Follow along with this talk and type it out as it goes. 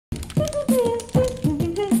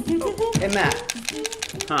Matt.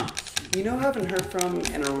 Huh. You know who I haven't heard from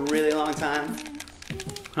in a really long time?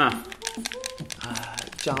 Huh.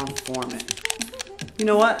 John Foreman. You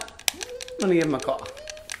know what? Let me give him a call.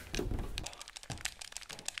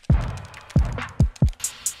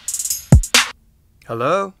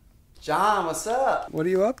 Hello? John, what's up? What are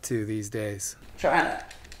you up to these days? Trying to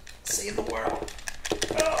save the world.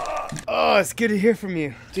 Oh, it's good to hear from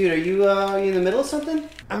you. Dude, are you in the middle of something?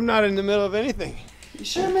 I'm not in the middle of anything. You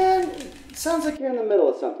sure, man? Sounds like you're in the middle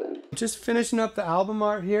of something. Just finishing up the album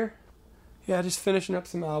art here. Yeah, just finishing up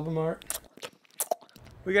some album art.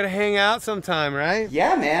 We gotta hang out sometime, right?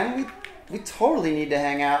 Yeah, man. We totally need to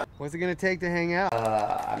hang out. What's it gonna take to hang out?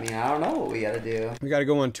 I mean, I don't know what we gotta do. We gotta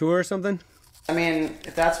go on tour or something? I mean,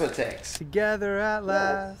 if that's what it takes. Together at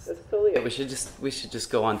last. That's totally it. We should just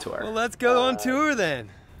go on tour. Well, let's go on tour then.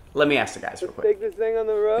 Let me ask the guys real quick. Take this thing on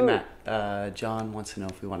the road. Hey, Matt, John wants to know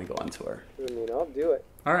if we want to go on tour. I mean, I'll do it.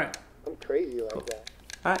 All right. I'm crazy like that.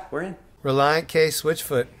 All right, we're in. Relient K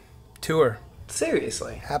SWITCHFOOT tour.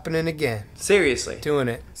 Seriously. Happening again. Seriously. Doing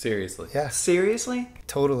it. Seriously. Yeah. Seriously?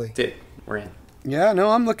 Totally. Dude, we're in. Yeah,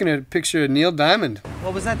 no, I'm looking at a picture of Neil Diamond.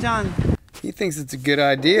 What was that, John? He thinks it's a good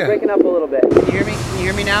idea. Breaking up a little bit. Can you hear me? Can you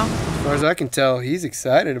hear me now? As far as I can tell, he's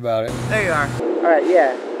excited about it. There you are. All right,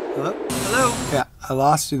 yeah. Hello? Hello. Yeah, I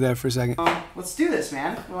lost you there for a second. Let's do this,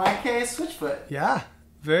 man. Relient K SWITCHFOOT. Yeah,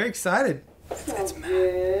 very excited. Sounds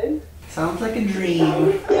good. Sounds like a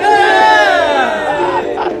dream.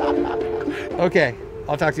 Okay,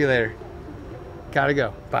 I'll talk to you later. Gotta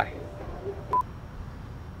go. Bye.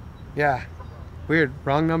 Yeah, weird.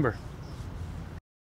 Wrong number.